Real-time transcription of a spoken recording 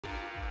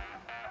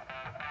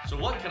So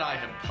what could I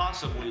have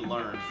possibly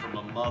learned from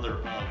a mother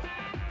of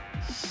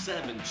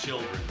 7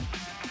 children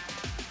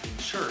in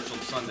church on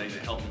Sunday to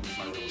help me with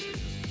my real estate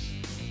business?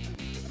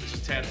 This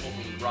is Tad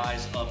Fulton with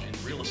Rise Up in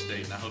Real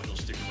Estate, and I hope you'll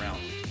stick around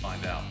to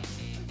find out.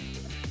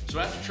 So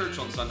after church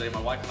on Sunday,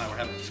 my wife and I were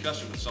having a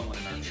discussion with someone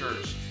in our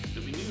church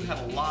that we knew had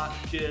a lot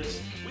of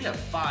kids. We have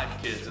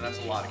 5 kids, and that's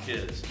a lot of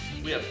kids.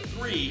 We have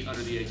 3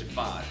 under the age of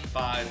 5.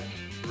 5,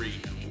 3,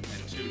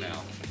 and 2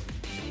 now.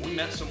 And when we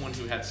met someone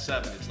who had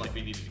 7, it's like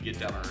we needed to get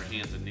down on our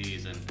hands and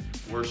knees and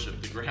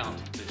worship the ground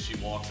that she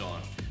walked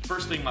on.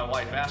 First thing my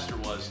wife asked her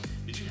was,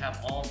 did you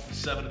have all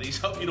 7 of these?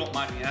 Hope you don't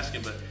mind me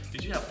asking, but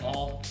did you have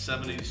all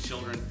 7 of these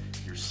children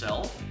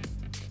yourself?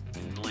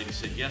 And the lady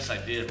said, yes, I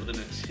did. Within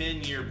a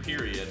 10-year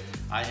period,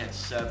 I had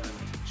 7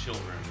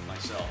 children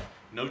myself.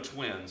 No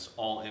twins,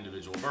 all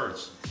individual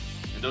births.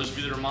 And those of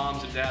you that are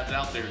moms and dads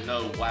out there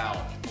know,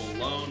 wow,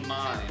 blown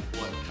mind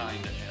what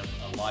kind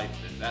of a life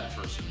that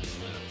person has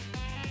lived.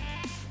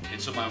 And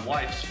so my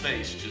wife's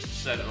face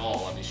just said it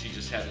all. I mean, she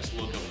just had this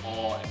look of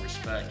awe and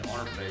respect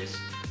on her face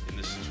in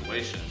this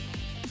situation.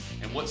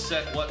 And what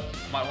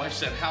my wife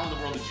said, how in the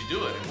world did you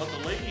do it? And what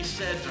the lady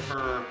said to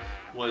her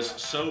was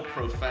so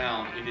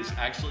profound, it is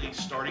actually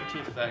starting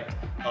to affect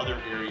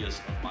other areas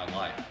of my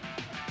life.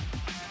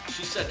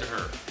 She said to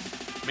her,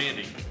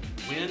 Mandy,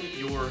 when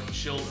your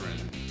children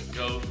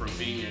go from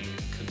being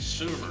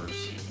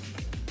consumers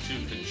to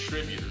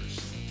contributors,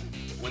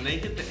 when they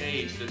hit the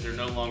age that they're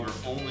no longer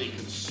only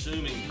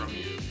consuming from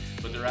you,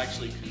 but they're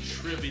actually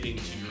contributing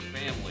to your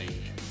family,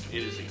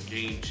 it is a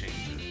game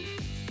changer.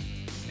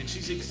 And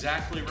she's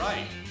exactly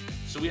right.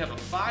 So we have a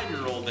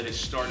 5-year-old that has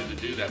started to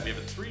do that. We have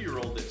a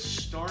 3-year-old that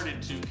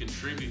started to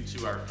contribute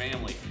to our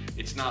family.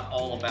 It's not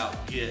all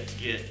about get,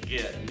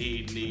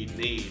 need.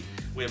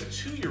 We have a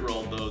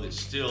 2-year-old though that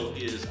still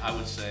is, I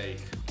would say,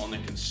 on the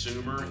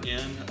consumer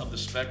end of the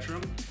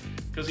spectrum,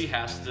 because he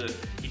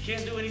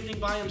can't do anything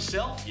by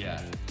himself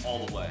yet,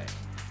 all the way.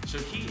 So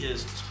he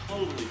is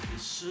totally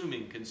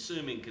consuming.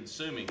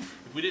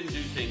 If we didn't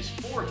do things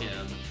for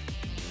him,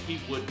 he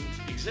wouldn't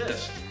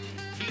exist.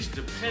 He's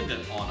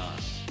dependent on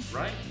us,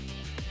 right?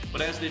 But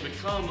as they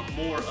become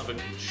more of a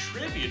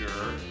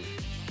contributor,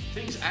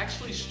 things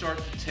actually start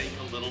to take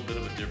a little bit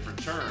of a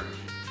different turn.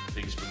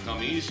 Things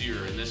become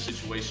easier. In this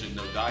situation,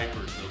 no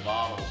diapers, no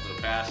bottles, no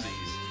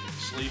passies,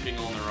 sleeping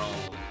on their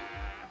own,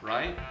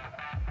 right?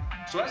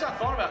 So as I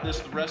thought about this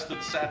the rest of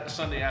the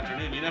Sunday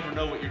afternoon, you never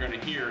know what you're going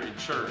to hear in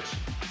church.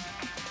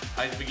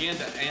 I began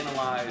to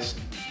analyze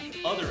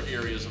other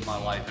areas of my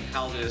life and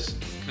how this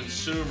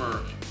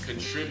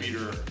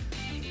consumer-contributor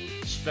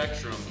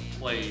spectrum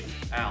played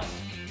out,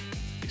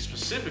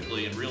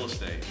 specifically in real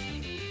estate.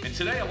 And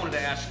today I wanted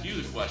to ask you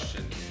the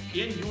question,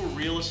 in your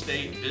real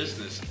estate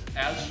business,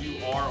 as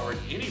you are, or in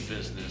any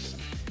business,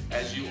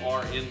 as you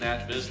are in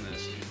that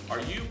business,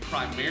 are you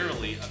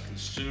primarily a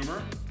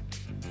consumer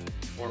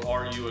or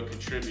are you a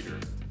contributor?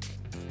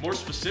 More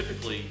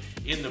specifically,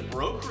 in the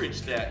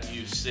brokerage that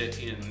you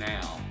sit in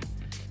now,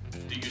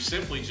 do you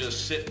simply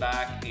just sit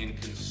back and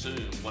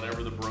consume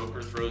whatever the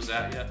broker throws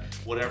at you,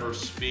 whatever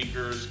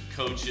speakers,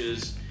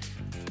 coaches,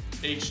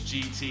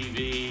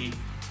 HGTV,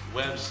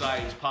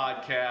 websites,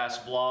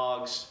 podcasts,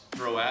 blogs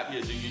throw at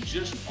you? Do you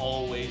just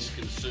always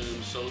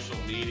consume social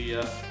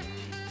media?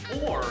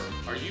 Or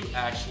are you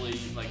actually,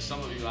 like some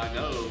of you I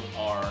know,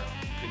 are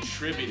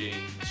contributing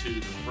to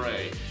the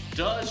fray?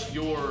 Does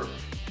your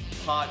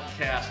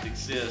podcast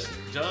exist?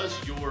 Does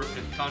your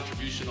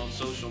contribution on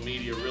social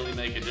media really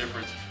make a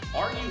difference?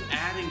 Are you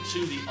adding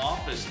to the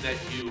office that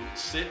you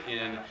sit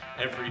in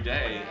every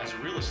day as a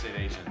real estate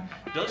agent?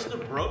 Does the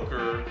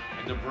broker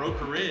and the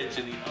brokerage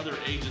and the other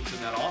agents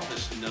in that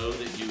office know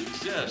that you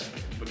exist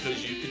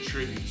because you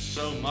contribute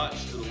so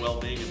much to the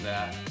well-being of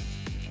that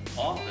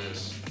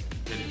office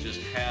that it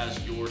just has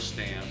your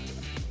stamp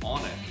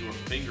on it, your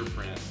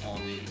fingerprint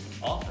on the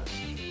office?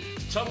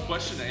 It's a tough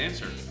question to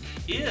answer.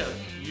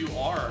 If you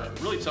are,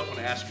 really tough one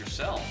to ask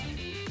yourself,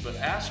 but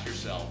ask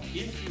yourself,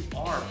 if you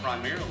are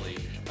primarily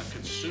a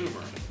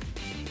consumer,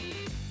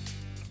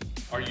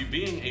 are you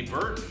being a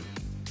burden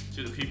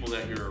to the people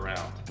that you're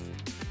around?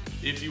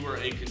 If you were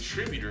a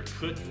contributor,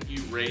 couldn't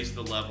you raise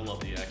the level of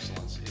the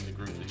excellence in the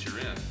group that you're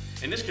in?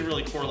 And this can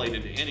really correlate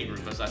into any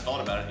group, as I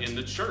thought about it, in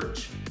the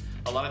church.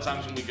 A lot of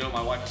times when we go,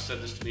 my wife has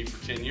said this to me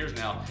for 10 years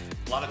now,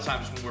 a lot of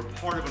times when we're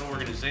part of an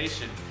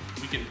organization,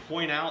 we can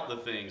point out the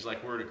things,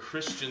 like we're at a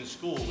Christian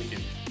school, we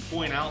can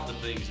point out the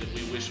things that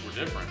we wish were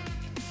different.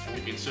 And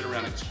we can sit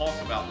around and talk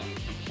about them,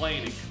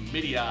 complain and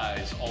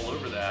committee-ize all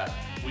over that.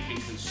 We can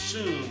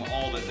consume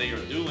all that they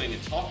are doing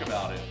and talk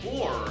about it,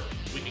 or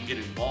we can get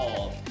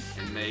involved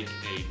and make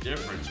a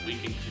difference. We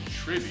can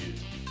contribute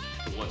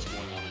to what's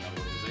going on in that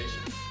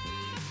organization.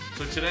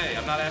 So today,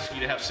 I'm not asking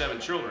you to have 7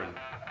 children.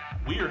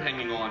 We are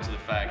hanging on to the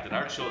fact that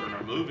our children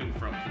are moving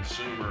from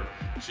consumer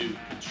to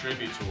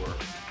contributor.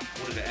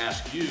 I wanted to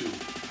ask you,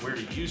 where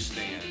do you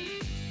stand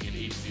in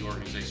each of the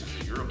organizations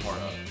that you're a part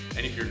of?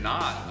 And if you're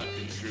not a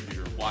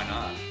contributor, why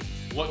not?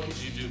 What could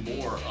you do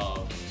more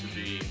of to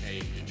be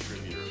a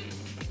contributor?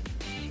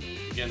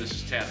 Again, this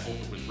is Tad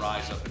Fulton with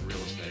Rise Up in Real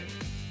Estate.